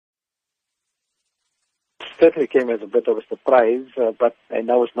certainly came as a bit of a surprise,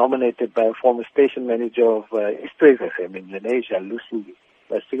 and I was nominated by a former station manager of SABC in Indonesia, Lucy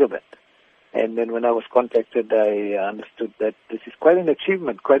Sigabet. And then when I was contacted, I understood that this is quite an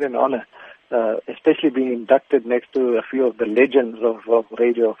achievement, quite an honor, especially being inducted next to a few of the legends of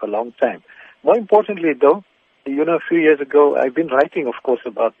radio for a long time. More importantly, though, a few years ago, I've been writing, of course,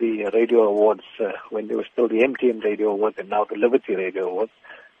 about the radio awards when they were still the MTN Radio Awards and now the Liberty Radio Awards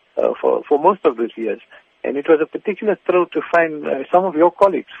for most of those years. And it was a particular thrill to find some of your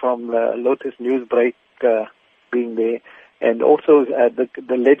colleagues from Lotus Newsbreak being there, and also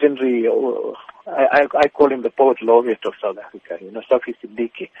the legendary, I call him the poet laureate of South Africa, Safi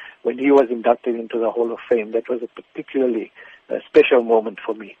Siddiqui. When he was inducted into the Hall of Fame, that was a particularly special moment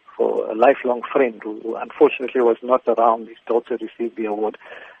for me, for a lifelong friend who unfortunately was not around. His daughter received the award,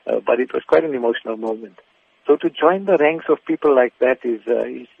 but it was quite an emotional moment. So to join the ranks of people like that is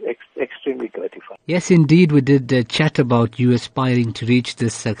extremely gratifying. Yes, indeed, we did chat about you aspiring to reach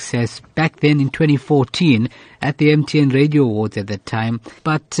this success back then in 2014 at the MTN Radio Awards at that time.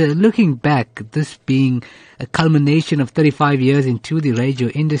 But looking back, this being a culmination of 35 years into the radio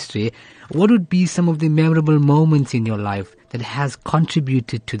industry, what would be some of the memorable moments in your life that has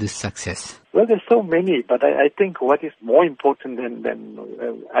contributed to this success? Well, there's so many, but I think what is more important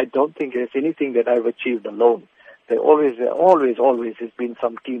than I don't think there's anything that I've achieved alone. There always has been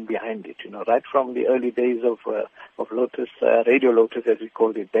some team behind it, right from the early days of Lotus, Radio Lotus as we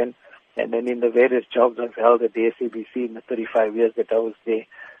called it then, and then in the various jobs I've held at the SABC in the 35 years that I was there.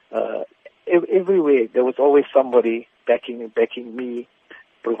 Everywhere there was always somebody backing me,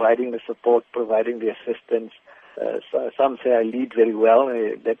 providing the support, providing the assistance. Some say I lead very well.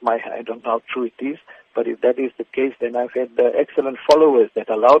 I don't know how true it is, but if that is the case, then I've had excellent followers that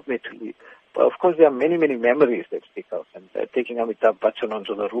allowed me to lead. But of course, there are many, many memories that stick out. And taking Amitabh Bachchan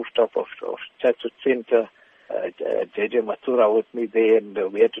onto the rooftop of Chatsworth Center, JJ Mathura with me there, and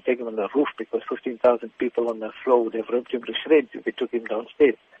we had to take him on the roof because 15,000 people on the floor would have ripped him to shreds if we took him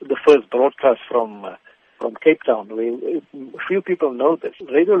downstairs. The first broadcast from Cape Town. Few people know this.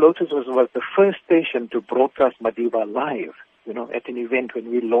 Radio Lotus was the first station to broadcast Madiba live, at an event when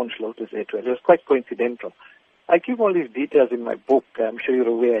we launched Lotus A12. It was quite coincidental. I give all these details in my book. I'm sure you're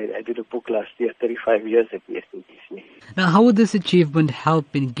aware I did a book last year, 35 years at the SABC. Now, how would this achievement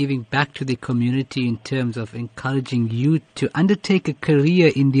help in giving back to the community in terms of encouraging you to undertake a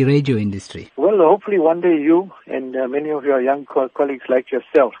career in the radio industry? Well, hopefully one day you and many of your young colleagues like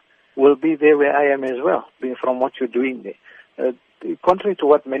yourself will be there where I am as well, from what you're doing there. Contrary to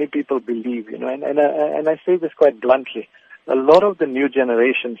what many people believe, and I say this quite bluntly, a lot of the new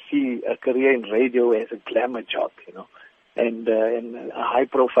generation see a career in radio as a glamour job, and a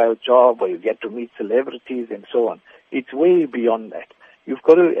high-profile job where you get to meet celebrities and so on. It's way beyond that. You've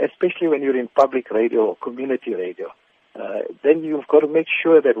got to, especially when you're in public radio or community radio, then you've got to make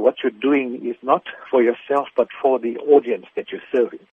sure that what you're doing is not for yourself but for the audience that you're serving.